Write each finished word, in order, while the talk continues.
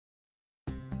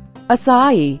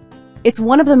Acai. It's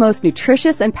one of the most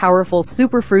nutritious and powerful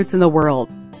superfruits in the world.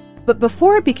 But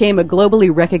before it became a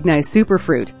globally recognized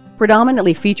superfruit,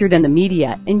 predominantly featured in the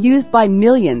media and used by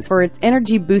millions for its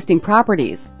energy-boosting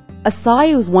properties,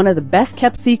 acai was one of the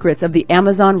best-kept secrets of the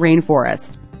Amazon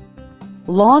rainforest.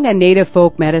 Long a native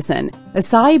folk medicine,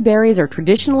 acai berries are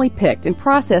traditionally picked and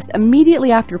processed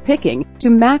immediately after picking to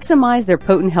maximize their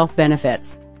potent health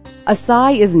benefits.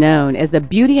 Acai is known as the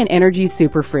beauty and energy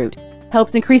superfruit,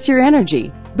 helps increase your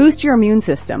energy, boost your immune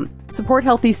system, support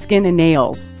healthy skin and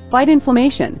nails, fight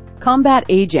inflammation, combat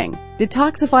aging,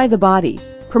 detoxify the body,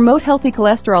 promote healthy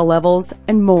cholesterol levels,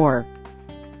 and more.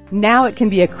 Now it can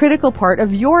be a critical part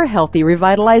of your healthy,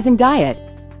 revitalizing diet.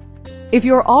 If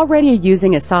you're already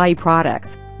using acai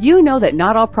products, you know that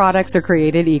not all products are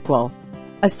created equal.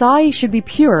 Acai should be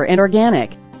pure and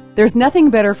organic. There's nothing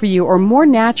better for you or more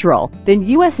natural than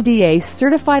USDA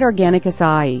certified organic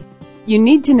acai. You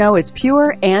need to know it's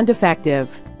pure and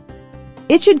effective.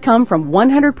 It should come from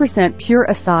 100% pure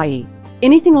acai.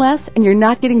 Anything less and you're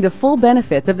not getting the full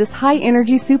benefits of this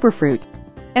high-energy superfruit.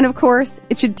 And of course,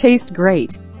 it should taste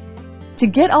great. To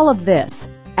get all of this,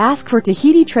 ask for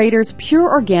Tahiti Trader's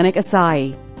Pure Organic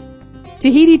Acai.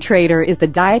 Tahiti Trader is the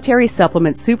dietary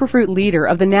supplement superfruit leader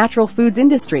of the natural foods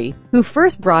industry, who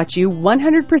first brought you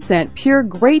 100% pure,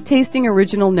 great-tasting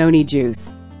original noni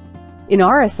juice. In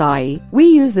our acai, we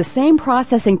use the same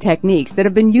processing techniques that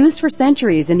have been used for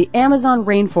centuries in the Amazon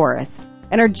rainforest,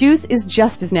 and our juice is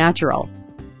just as natural.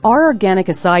 Our organic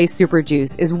acai super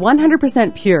juice is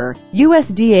 100% pure,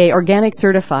 USDA Organic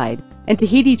certified, and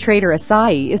Tahiti Trader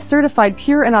acai is certified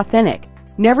pure and authentic,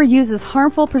 never uses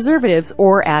harmful preservatives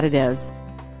or additives.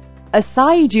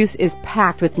 Acai juice is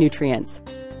packed with nutrients.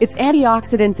 Its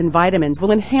antioxidants and vitamins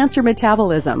will enhance your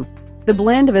metabolism. The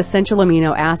blend of essential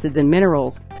amino acids and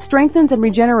minerals strengthens and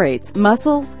regenerates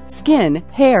muscles, skin,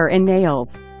 hair, and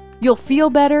nails. You'll feel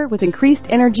better with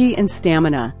increased energy and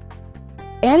stamina.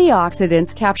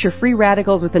 Antioxidants capture free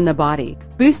radicals within the body,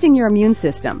 boosting your immune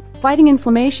system, fighting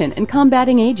inflammation, and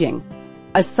combating aging.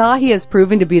 Acai has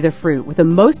proven to be the fruit with the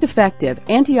most effective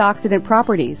antioxidant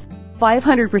properties,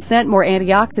 500% more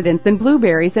antioxidants than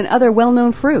blueberries and other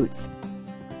well-known fruits.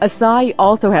 Acai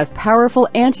also has powerful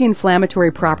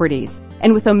anti-inflammatory properties,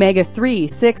 and with omega-3,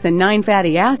 6, and 9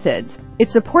 fatty acids,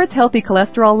 it supports healthy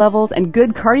cholesterol levels and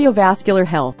good cardiovascular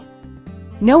health.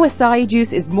 No acai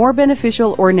juice is more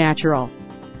beneficial or natural,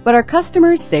 but our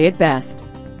customers say it best.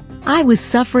 I was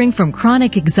suffering from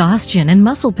chronic exhaustion and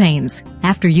muscle pains.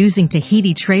 After using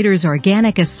Tahiti Trader's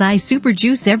Organic Acai Super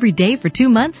Juice every day for 2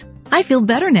 months, I feel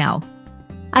better now.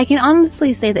 I can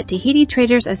honestly say that Tahiti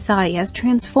Trader's acai has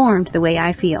transformed the way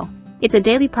I feel. It's a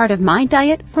daily part of my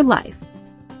diet for life.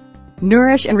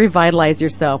 Nourish and revitalize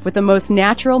yourself with the most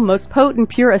natural, most potent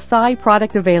pure acai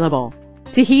product available.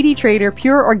 Tahiti Trader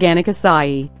Pure Organic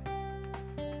Acai.